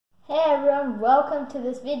Hey everyone, welcome to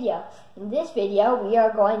this video. In this video, we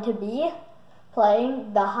are going to be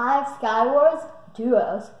playing the Hive Skywars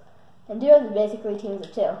duos. And duos are basically teams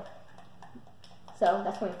of two. So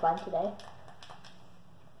that's going to be fun today.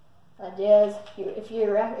 Duos, if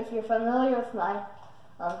you're familiar with my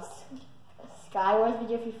Skywars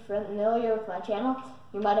video, if you're familiar with my channel,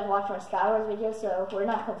 you might have watched my Skywars video, so we're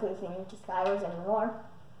not completely new to Skywars anymore.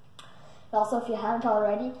 Also, if you haven't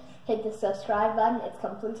already, hit the subscribe button. It's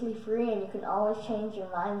completely free and you can always change your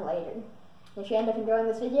mind later. If you end up enjoying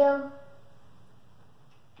this video,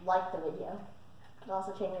 like the video. You can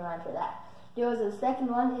also change your mind for that. Duos is the second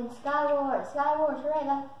one in Skywars. Skywars, hooray,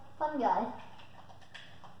 that fun guy.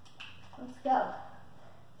 Let's go.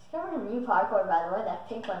 Discovered a new parkour, by the way, that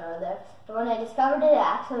pink one over there. But when I discovered it, it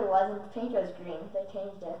actually wasn't pink, it was green. They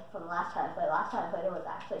changed it from last time I played. Last time I played it was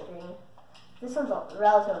actually green. This one's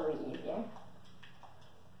relatively easier.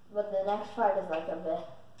 But the next part is like a bit...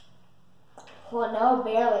 Well, no,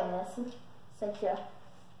 barely miss. Such a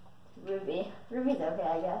Ruby. Ruby's okay,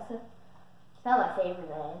 I guess. It's not my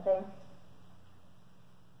favorite or anything.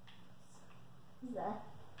 Who's that?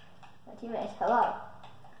 My teammate. Hello.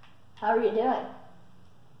 How are you doing?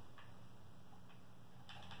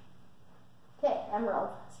 Okay, Emerald.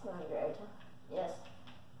 It's going to be great. Yes,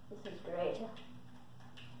 this is great.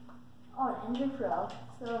 Oh, an Ender Pro.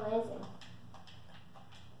 So amazing.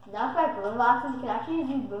 Knockback boom boxes, you can actually use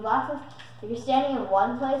these boom boxes. If you're standing in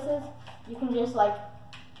one places, you can just like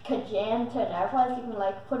jam to another place. You can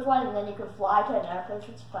like put one and then you can fly to another place.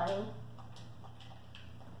 It's funny.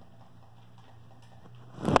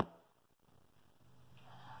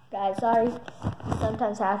 Guys, sorry.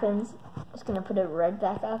 Sometimes happens. I'm just gonna put it right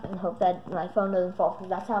back up and hope that my phone doesn't fall because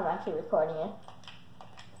that's how I'm actually recording it.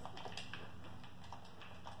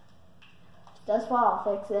 If it does fall,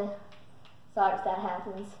 I'll fix it. Sorry if that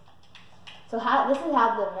happens. So this is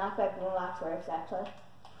how the knockback boom box works actually.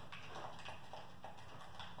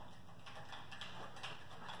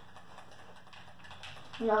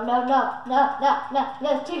 No,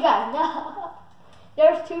 there's two guys, no.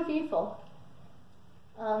 There's two people.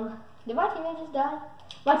 Did my teammate just die?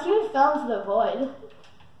 My teammate fell into the void.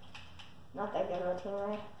 Not that good of a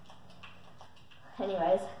teammate.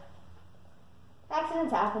 Anyways.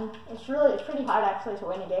 Accidents happen. It's pretty hard actually to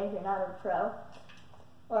win a game if you're not a pro.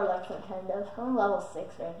 Or like some kind of. I'm level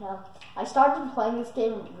 6 right now. I started playing this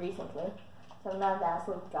game recently. So I'm not an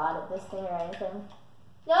absolute god at this thing or anything.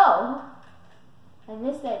 No! I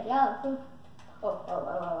missed that jump.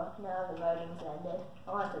 Oh. Now the voting's ended.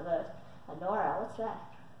 I want to vote. Honora, what's that?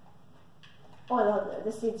 Oh,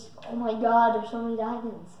 this dude's, oh my god, there's so many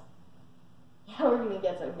diamonds. Yeah, we're gonna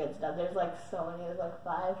get some good stuff. There's like so many, there's like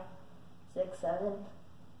 5, 6, 7.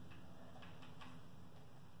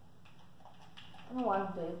 I don't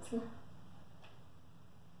want boots.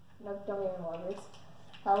 No, don't give me more boots.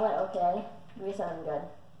 Helmet, okay. Give me something good.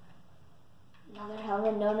 Another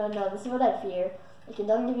helmet, no. This is what I fear. Like, it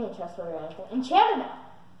doesn't give me a chest plate or anything. Enchanted!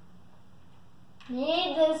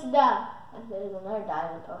 Need this done. There's another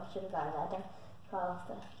diamond. Oh, I should have gotten that done. Fall off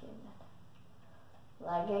the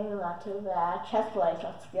lagging, not too bad. Chest plate,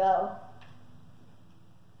 let's go.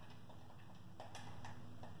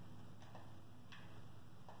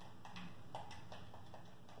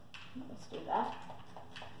 Let's do that.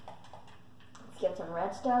 Let's get some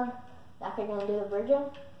redstone. Now we're gonna do the bridging.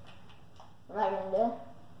 What am I gonna do?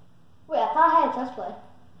 Wait, I thought I had a chest plate.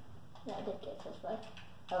 Yeah, I did get a chest plate.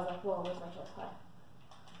 I was like, whoa, where's my chest plate?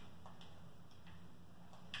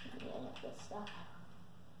 Yeah, good stuff.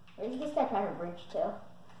 Where's this guy trying to bridge to?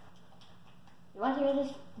 You want to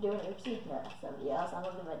just do an oopsie? No, that's somebody else. I'm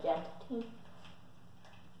on the magenta team.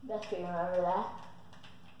 Best we remember that.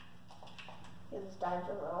 Because it's diamond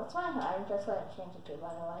to roll. What's my iron chest plate? I changed it to,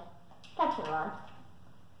 by the way. Catch him on.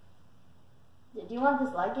 Do you want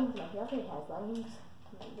this leggings? No, he already has leggings.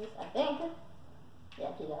 I think.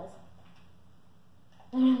 Yeah, he does.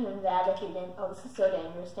 It would have been bad if he didn't. Oh, this is so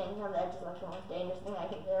dangerous. Standing on the edge is like the most dangerous thing I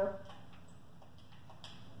can do.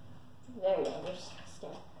 Very dangerous.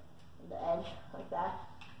 Stand on the edge like that.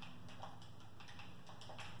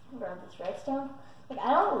 Grab this redstone. Like,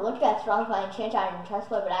 I don't look that strong if I enchant iron chest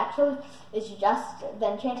plate, but actually, it's just the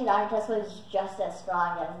enchanted iron chest plate is just as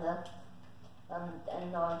strong as the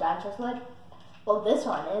normal diamond chest plate. Well, this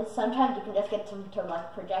one is. Sometimes you can just get some to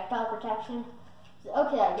like projectile protection.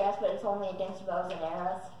 Okay, I guess, but it's only against bows and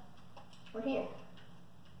arrows. We're here.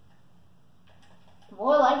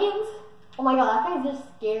 More leggings? Oh my god, that guy just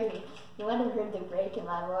scared me. You might have heard the break in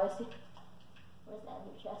my voice. Where's the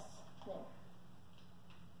ender chest? There.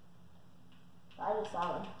 I just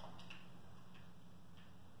saw him.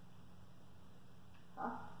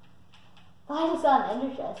 Huh? Oh, I just saw an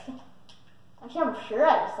ender chest. Actually, I'm sure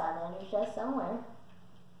I just saw an ender chest somewhere.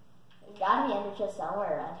 There's gotta be ender chest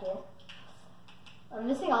somewhere around here. I'm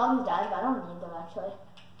missing all these diamonds, but I don't need them actually.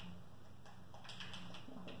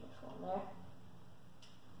 This one there.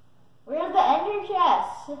 Where's the ender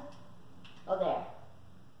chest? Oh, there.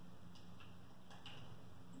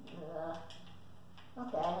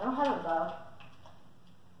 Okay, I don't have a bow.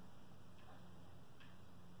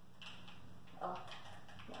 Oh,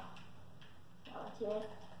 no. No, it's here.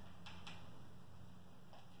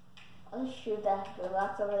 I'll just shoot that blue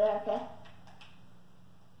box over there, okay?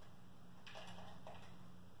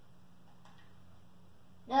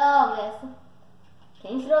 No, miss.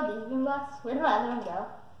 Can you throw these boom boxes? Where did my other one go?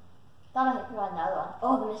 Thought I got another one.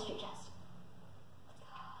 Oh, the mystery chest.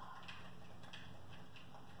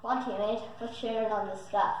 Come on, teammate. Let's share it on this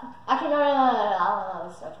stuff. Actually, no. I don't know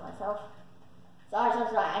this stuff to myself. Sorry.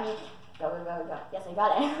 I need. Go. Yes, I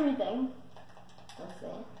got everything. Let's see.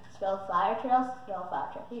 Spell fire trails.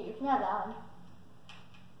 Here, you can have that one.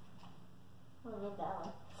 I don't need that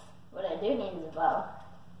one. What I do need is a bow.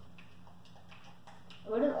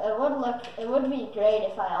 It would be great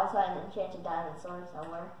if I also had an enchanted diamond sword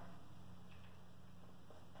somewhere.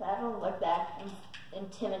 That don't look that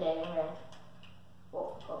intimidating, right?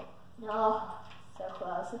 Whoa. No, so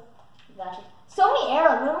close. Gotcha. So many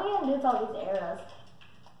arrows. What am I gonna do with all these arrows?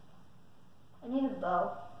 I need a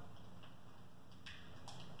bow.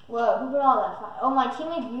 Whoa, who put all that fire? Oh, my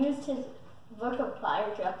teammate used his book of fire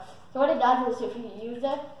trail. So what it does is if you use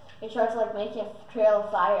it, it starts like making a trail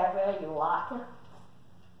of fire everywhere you walk.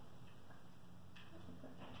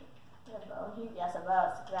 Yes, a bow.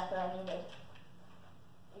 That's exactly what I needed.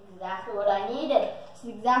 Exactly what I needed. This is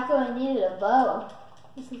exactly what I needed, a bow.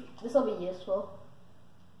 This will be useful.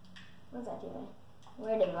 Where's that teammate?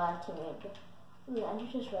 Where did my teammate go? Ooh, I'm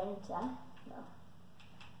just right inside? No.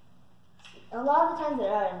 A lot of the times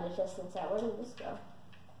there are ender chests inside. Where did this go?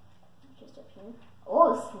 Just up here.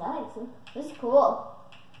 Oh, this is nice. This is cool.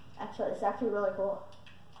 Actually, it's actually really cool.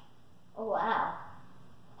 Oh, wow.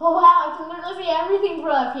 Oh, wow, I can literally see everything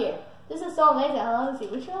from up here. This is so amazing. Let's see.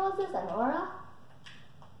 Which one was this? Anora?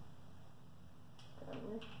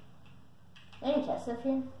 Any chests up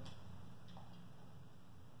here?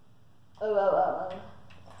 Oh.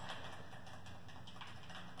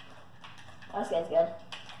 This guy's good.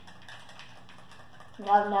 No.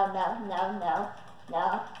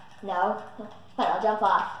 Fine, I'll jump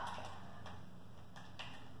off.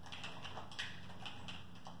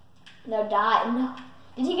 No, die. No.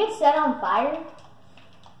 Did he get set on fire?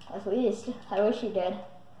 At least. I wish he did.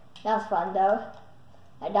 That was fun, though.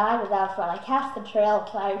 I died, but that was fun. I cast the fire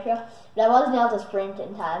trail, but I wasn't able to sprint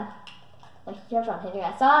in time. Like, he kept on hitting me.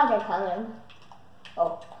 I saw a guy coming.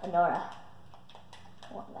 Oh, Anora.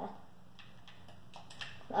 What the?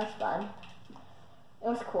 That's fun. It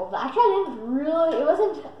was cool, but actually I didn't really, it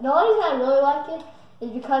wasn't, the only reason I really liked it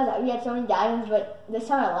is because we had so many diamonds, but this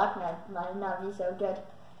time our luck might not be so good.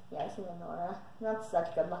 Yeah, I see Anora. That's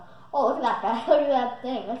such good luck. Oh, look at that guy. Look at that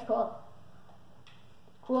thing. That's cool.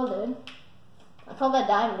 Cool, dude. I call that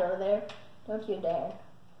diamond over there. Don't you dare.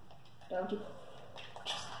 Don't you.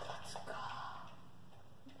 Let's go.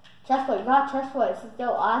 Chestplate. You got chestplate. This is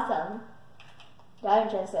so awesome.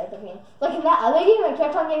 Diamond chest, I mean. Look at that other game, I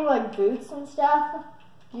kept on getting like boots and stuff.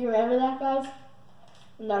 Do you remember that, guys?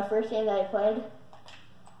 In our first game that I played.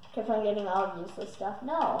 Kept on getting all useless stuff.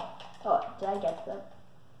 No. Oh, did I get them?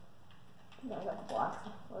 No, I got the blocks.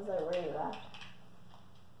 What was I worried about?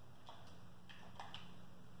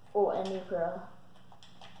 Oh, Ender Pearl.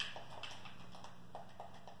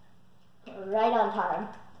 Right on time.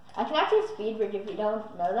 I can actually speed bridge if you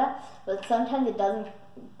don't know that, but sometimes it doesn't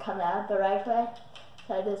come out the right way.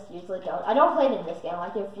 So I just usually don't. I don't play it in this game.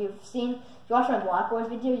 Like if you watch my Block Wars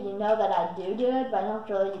video, you know that I do it, but I don't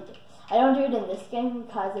do it in this game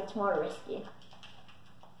because it's more risky.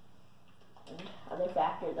 And other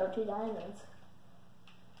factors. Oh, 2 diamonds.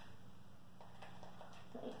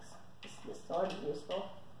 Thanks. This sword is useful.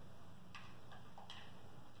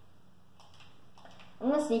 I'm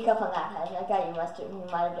gonna sneak up on that guy. That guy you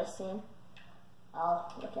might have just seen.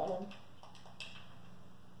 I'll look at him.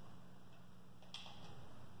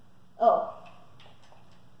 Oh.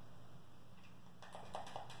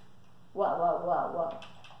 Whoa.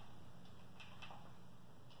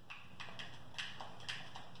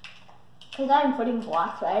 Because I'm putting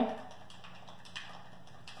blocks, right?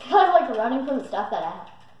 Kind of like running from the stuff that I have.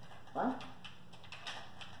 What?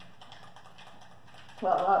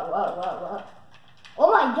 Whoa. Oh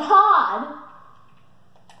my god!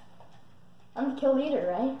 I'm the kill leader,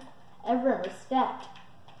 right? Everyone respect.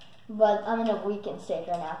 But I'm in a weakened state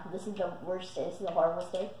right now. This is the worst state. This is a horrible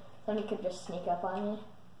state. Somebody could just sneak up on me.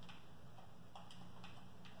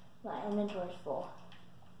 My inventory's full.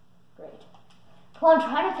 Great. Come on,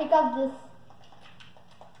 try to pick up this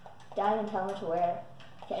diamond helmet to wear.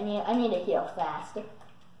 Okay, I need to heal fast.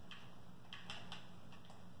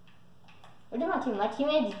 Where did my team? My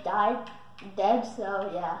teammates died, dead,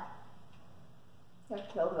 so yeah.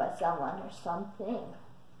 Got killed by someone or something.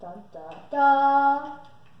 Dun dun dun.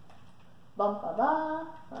 Bum ba ba.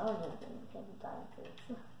 I don't even get diamond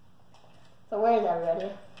fruits. So where is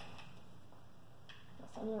everybody?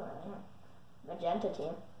 What's anywhere here? Magenta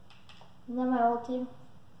team. Isn't that my old team?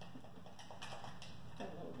 I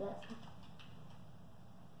need this.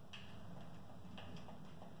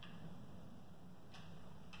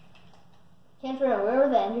 Can't remember, where were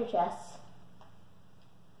the ender chests?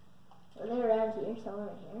 Were they around here, somewhere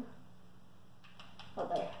in here? Oh,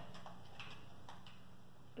 there.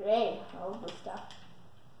 Great, all of the stuff.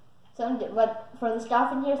 But for the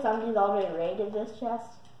stuff in here, somebody's already raided this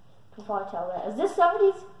chest. You can probably tell that. Is this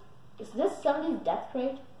somebody's death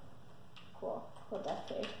crate? Cool death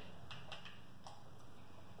crate.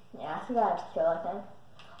 Yeah, I forgot to kill, I think.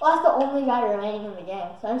 Oh, that's the only guy remaining in the game,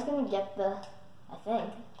 so I'm just gonna get the, I think.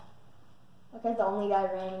 Okay, the only guy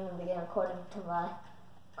remaining in the game according to my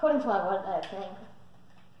what I think.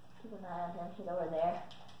 Keep an eye on him, he's over there.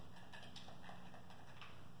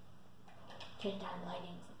 Chain time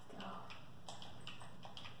lightnings, let's go.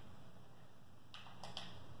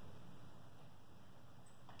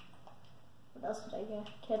 What else did I get?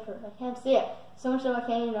 I can't see it. So much that I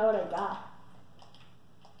can't even know what I got.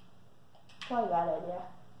 Probably a bad idea.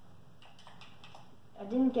 I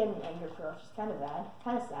didn't get an ender pearl, which is kind of bad.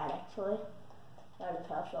 Kind of sad, actually. That would have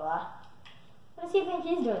helped a lot. What does he think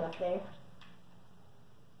he's doing up there?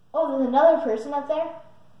 Oh, there's another person up there?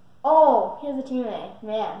 Oh, here's a teammate.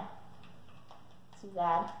 Man. This is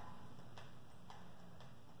bad.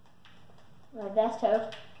 My best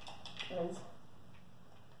hope is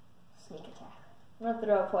sneak attack. I'm gonna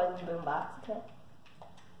throw a poison boombox, okay?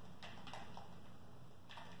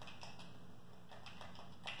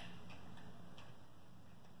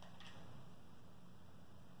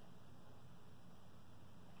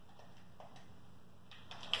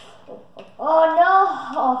 Oh no!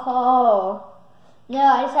 Oh, no,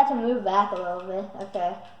 I just had to move back a little bit.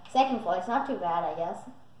 Okay. Second place, not too bad, I guess.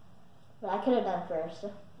 But I could have done first.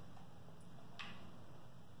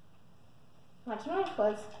 My teammate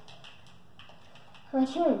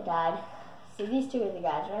died. So these two are the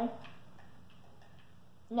guys, right?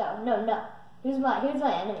 No. Who's my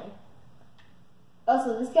enemy? Oh,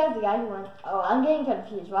 so this guy's the guy who went. Oh, I'm getting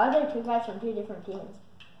confused. Why are there two guys from two different teams?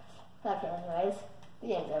 Okay, anyways, the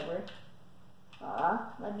game's over.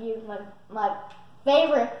 My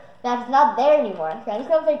favorite map's not there anymore. Okay, I'm just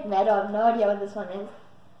gonna pick Meadow. I have no idea what this one is.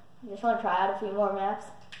 I just want to try out a few more maps.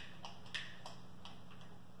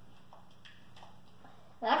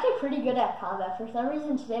 I'm actually pretty good at combat. For some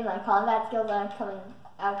reason today my combat skills aren't coming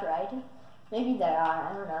out right. Maybe they are,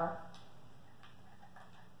 I don't know.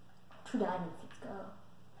 2 diamonds, let's go.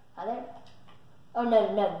 Are there? Oh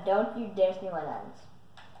no, don't you dare steal my diamonds.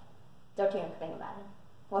 Don't even think about it.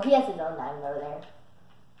 Well, he has his own diamond over there.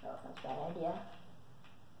 Oh, that's a bad idea.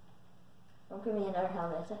 Don't give me another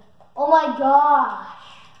helmet. Oh my gosh!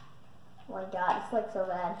 Oh my god, it's like so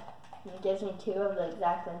bad. And it gives me 2 of the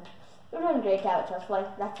exact things. We're doing great out, just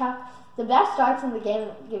like that's how the best starts in the game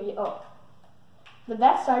give you. Oh, the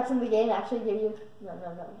best starts in the game actually give you. No.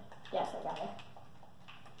 Yes, I got it.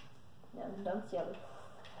 No, don't steal it.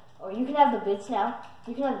 Oh, you can have the bits now.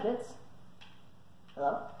 You can have the bits.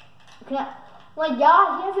 Hello? You can have. Oh my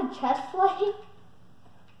god, he has a chest plate.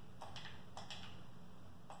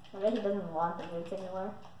 I bet he doesn't want the boots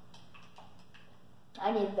anymore.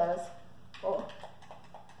 I need those. Oh.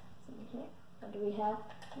 Here. What do we have?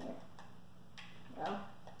 Here. No.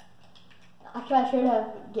 Actually, I should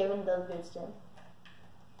have given those boots to him.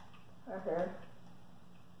 Or her.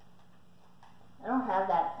 I don't have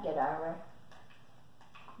that good armor.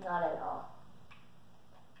 Not at all.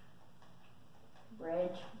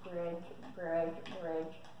 Bridge.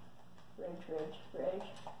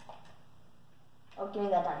 Oh, give me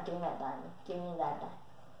that diamond. Give me that diamond.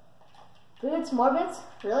 Boots, more boots?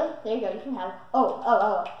 Really? There you go, you can have it.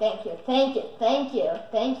 Oh, thank you.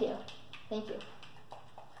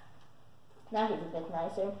 Now he's a bit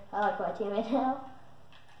nicer. I like my teammate now.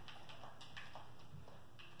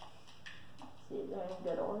 Let's see, is there any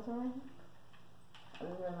good ores or anything?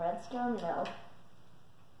 Other than redstone? No.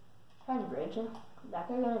 Try and bridge him. That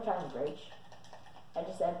guy gonna try and bridge. I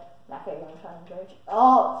just said that guy gonna try and bridge.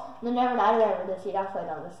 Oh, no, never mind. I remember this. I've played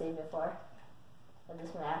on the sea before. Or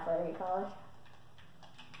this map, whatever you call it.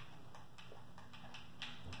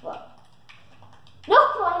 Well,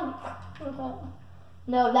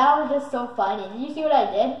 No, that was just so funny. Did you see what I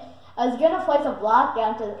did? I was gonna place a block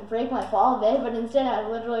down to break my fall a bit, but instead I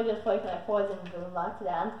literally just placed my poison boom box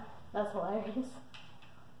down. That's hilarious.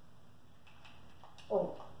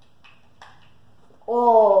 Oh.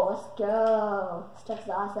 Oh, let's go. Stuff's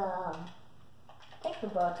awesome. Take the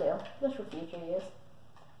bow too, just for future use.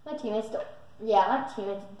 My teammate's still, yeah, my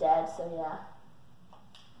teammate's dead, so yeah.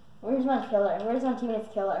 Where's my killer? Where's my teammate's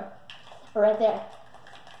killer? Oh, right there.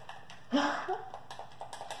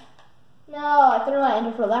 No, I threw my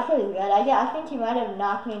ender pearl. That could be good. I think he might have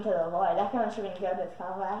knocked me into the void. That could have been good with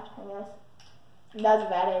combat, I guess. That was a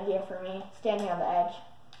bad idea for me, standing on the edge.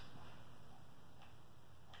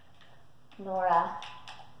 Nora.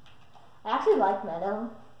 I actually like Meadow.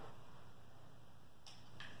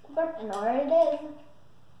 But Nora it is.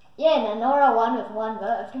 Yeah, Nora won with 1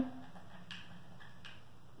 vote.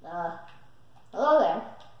 Hello there.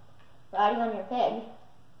 Riding on your pig.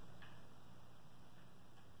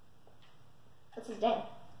 What's his name?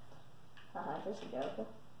 Just a joke.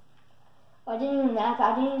 Oh, I didn't even map.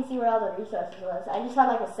 I didn't even see where all the resources was. I just had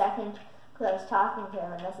like a second because I was talking to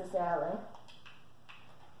him unnecessarily.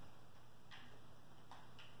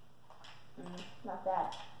 Not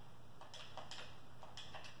that.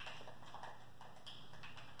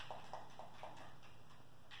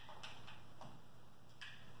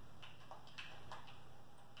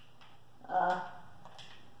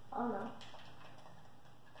 Oh no.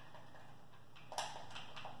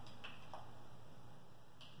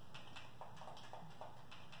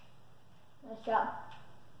 Nice job.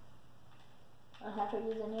 I don't have to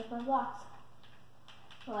use any of my blocks.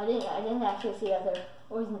 Well, I didn't actually see that there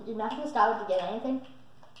was. You're not going to stop it to get anything?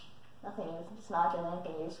 Nothing. It's not doing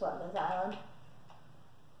anything useful on this island.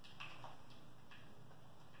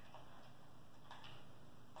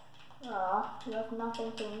 Aw, you have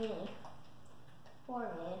nothing for me. For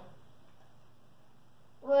me.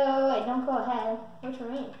 Wait, don't go ahead. Wait for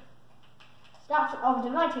me. Stop. Oh,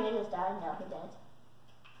 did my teammate just die? No, he didn't.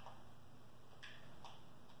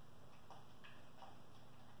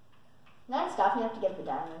 Not stop, you have to get the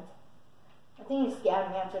diamonds. I think he's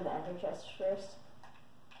scouting after the ender chest first.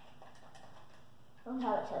 I don't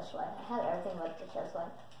have a chest light. I have everything but the chest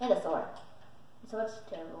light. And a sword. So it's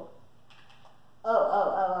terrible.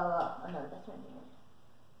 Oh, no, that's my teammate.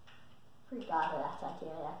 Forgot that that's my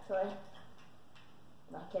teammate, actually.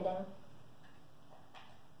 Not kidding.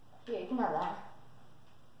 Here, you can have that.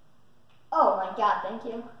 Oh my god, thank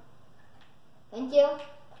you. Thank you.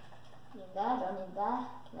 Need that, don't need that.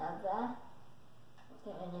 Can I have that?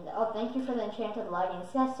 Okay, I need that. Oh, thank you for the enchanted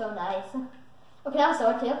leggings. That's so nice. Oh, can I have a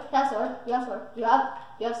sword too? Can I have a sword? Do you have a sword? Do you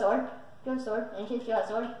have a sword? Do you have a sword? Any chance you have a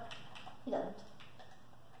sword? He doesn't.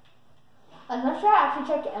 I'm not sure I actually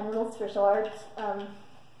checked emeralds for swords, to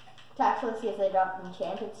actually see if they drop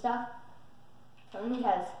enchanted stuff. Only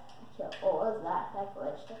has, oh, what was that? That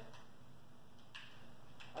glitched.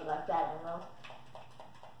 I like that emerald.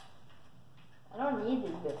 I don't need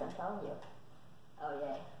these bits, I'm telling you. Oh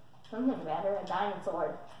yay. Something better, a diamond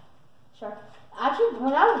sword. Sure. Actually,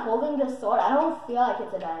 when I was holding this sword, I don't feel like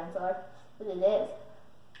it's a diamond sword, but it is.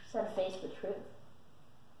 Just gotta face the truth.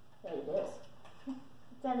 That it is. It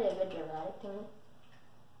sounded a bit dramatic to me.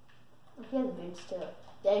 He has boots too.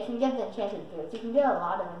 Yeah, you can get the enchanted boots. You can get a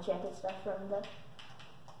lot of enchanted stuff from the...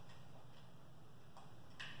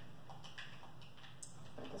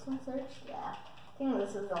 This one search? Yeah. I think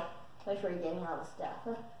this is the place where you're getting all the stuff.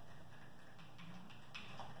 Oh,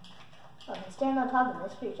 I can stand on top of the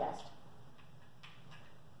mystery chest.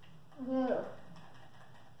 Ooh.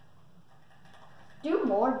 Do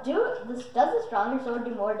more? Does the stronger sword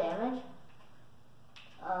do more damage?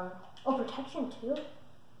 Oh, protection 2?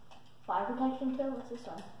 Fire protection 2? What's this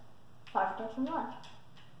one? Fire protection 1.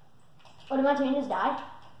 Oh, did my teammate just die?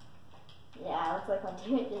 Yeah, it looks like my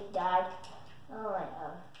teammate just died. Oh my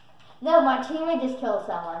god. No, my teammate just killed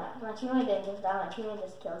someone. My teammate didn't just die, my teammate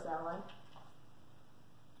just killed someone.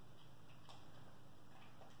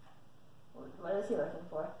 What is he looking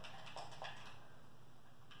for?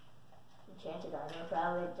 Enchanted armor,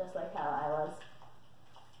 probably, just like how I was.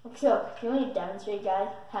 So, do you want me to demonstrate, guys,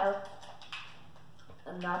 how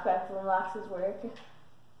Minecraft boom boxes work?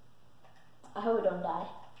 I hope we don't die.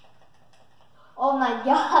 Oh my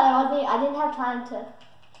god, I didn't have time to,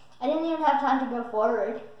 I didn't even have time to go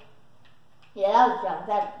forward. Yeah, that was junk.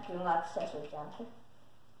 That boom box test was junk.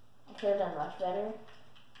 I could have done much better.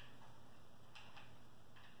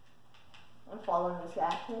 I'm following this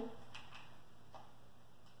actually.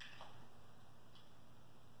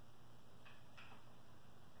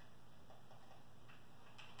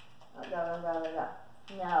 Oh, go.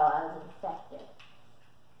 No, I was infected.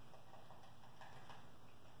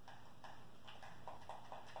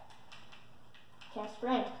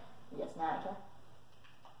 sprint. Yes, now I can.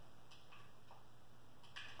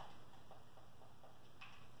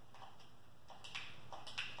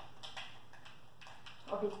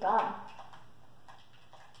 Oh, he's gone.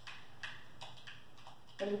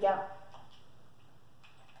 Where'd he go?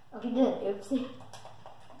 Oh, he didn't. Oopsie.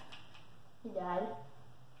 He died.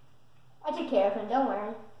 I took care of him, don't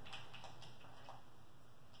worry.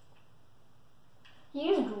 He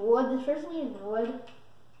used wood. This person used wood.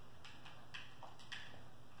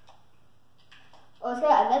 Oh, this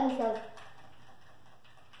guy, I bet this guy's...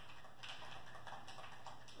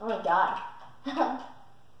 Oh my god.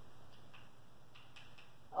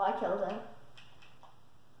 Oh, I killed him.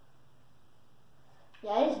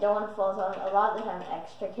 Yeah, I just don't want to fall, so I'm a lot of the time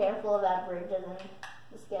extra careful about bridges in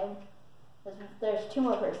this game. There's 2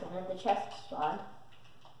 more person in the chest spawn.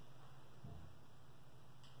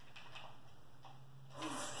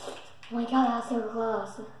 Oh my god, that was so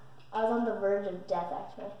close. I was on the verge of death,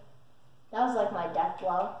 actually. That was like my death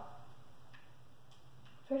blow.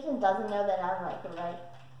 Person doesn't know that I'm like right.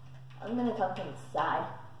 I'm gonna come from the side.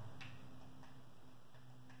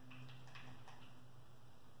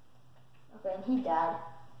 Okay, and he died.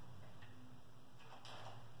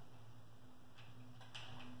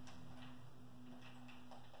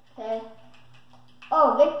 Okay.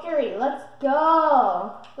 Oh, victory! Let's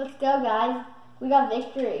go! Let's go, guys. We got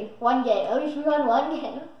victory. 1 game. At least we won 1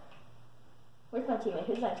 game. Where's my teammate?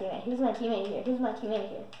 Who's my teammate? Who's my teammate here? Who's my teammate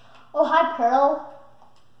here? Oh, hi, Pearl.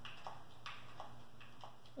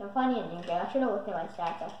 I'm finding a new game. I should have looked at my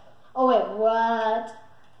stats. Oh, wait, what?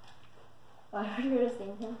 Oh, I heard you were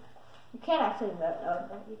seeing him. You can't actually vote. Oh,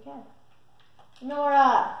 no, you can.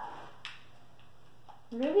 Nora!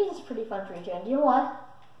 Ruby is pretty fun to rejoin. You know what?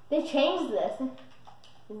 They changed this.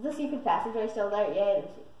 Is the secret passageway still there? Yeah, it is.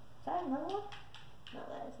 Is that another one? No,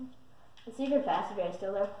 that isn't. The secret passageway is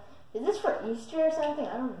still there. Is this for Easter or something?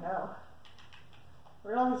 I don't know.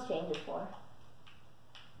 What are all these changes for?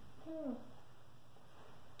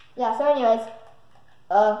 Yeah, so anyways,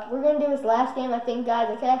 we're gonna do this last game, I think, guys,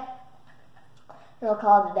 okay? And we'll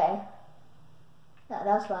call it a day. Yeah,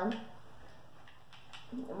 that was fun.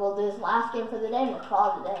 We'll do this last game for the day and we'll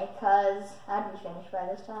call it a day, because I'd be finished by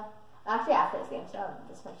this time. Actually, after this game, so I don't have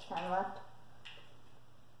this much time left.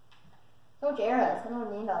 So much arrows. I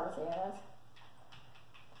don't need all these arrows.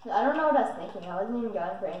 I don't know what I was thinking. I wasn't even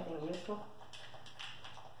going for anything useful.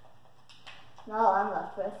 Now all I'm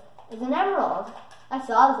left with is an emerald. I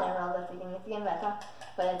saw this emerald at the beginning of the game, but I thought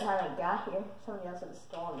by the time I got here, somebody else would have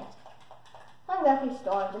stolen it. Not exactly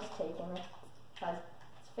stolen, just taken it. Because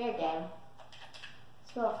it's a fair game.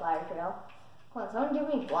 Still a flyer trail. Come on, someone give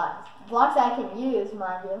me blocks. Blocks I can use,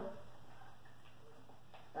 mind you.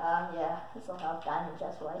 Yeah, this will help. Diamond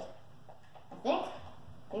chest plate. I think.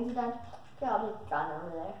 Things are done. Okay, I'll just gone over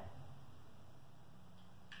there.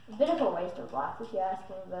 A bit of a waste of blocks if you ask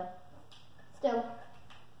me, but still.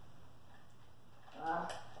 I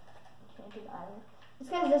can't do either. This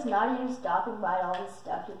guy's just not even stopping by all this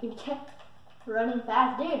stuff you can get running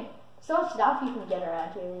fast. Dude, so much stuff you can get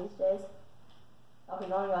around here these days. Oh,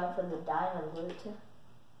 he's only going for the diamond loot.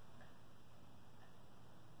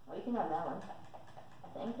 Oh, you can have that one. I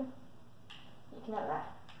think. You can have that.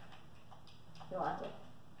 If you want to.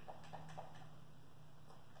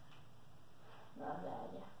 Not bad,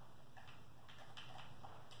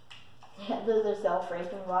 yeah. Yeah, those are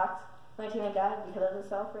self-raking blocks. My teammate died because of the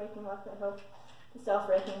self-raking blocks. I hope the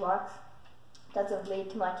self-raking blocks doesn't lead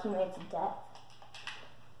to my teammate's death.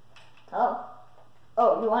 Oh.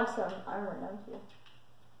 Oh, you want some armor, don't you?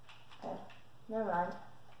 Okay. Never mind.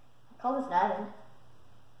 I call this diamond.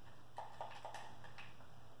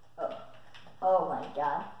 Oh. Oh my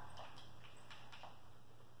god.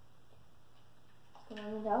 Can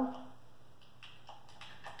we go?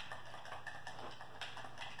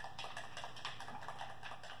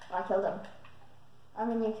 I killed him. I'm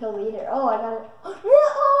the new kill leader. Oh, I got it.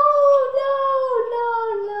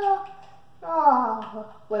 No! Oh.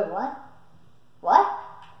 Wait, what? What?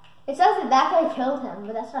 It says that that guy killed him,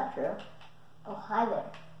 but that's not true. Oh, hi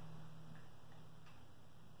there.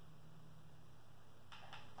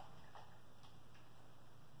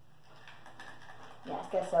 Yeah, it's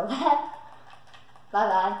gonna so bad.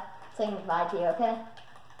 Bye-bye. Saying goodbye to you, okay?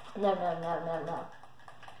 No.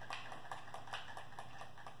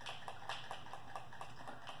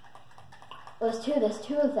 There's two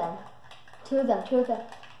of them. I'm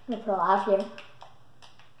gonna pull out here.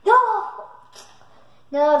 No!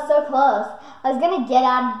 No, so close. I was gonna get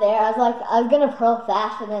out of there. I was gonna pearl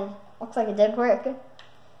fast, and then looks like it didn't work.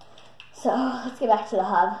 So let's get back to the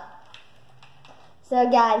hub. So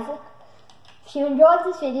guys, if you enjoyed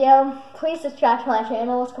this video, please subscribe to my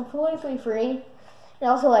channel. It's completely free. And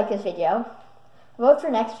also like this video. Vote for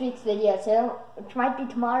next week's video too, which might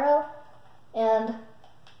be tomorrow. And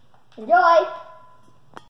enjoy!